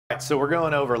right, so we're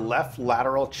going over left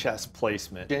lateral chest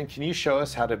placement. Jen, can you show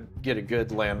us how to get a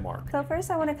good landmark? So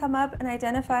first I want to come up and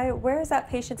identify where is that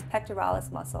patient's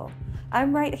pectoralis muscle.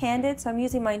 I'm right-handed, so I'm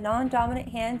using my non-dominant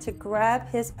hand to grab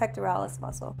his pectoralis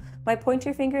muscle. My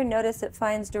pointer finger, notice it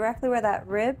finds directly where that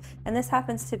rib, and this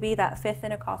happens to be that fifth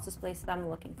intercostal space that I'm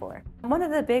looking for. One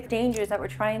of the big dangers that we're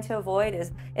trying to avoid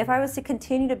is if I was to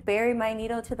continue to bury my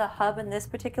needle to the hub in this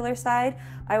particular side,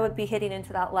 I would be hitting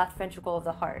into that left ventricle of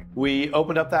the heart. We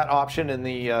opened up that option in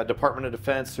the Department of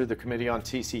Defense through the Committee on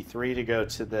TC3 to go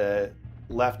to the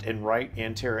left and right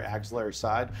anterior axillary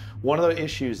side. One of the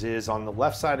issues is on the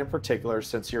left side in particular,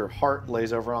 since your heart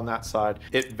lays over on that side,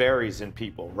 it varies in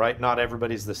people, right? Not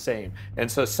everybody's the same.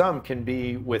 And so some can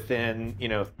be within,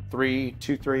 3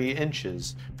 to 3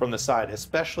 inches from the side,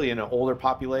 especially in an older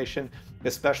population,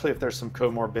 especially if there's some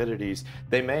comorbidities.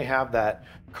 They may have that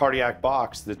cardiac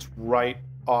box that's right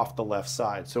off the left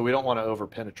side. So we don't want to over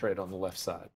penetrate on the left side.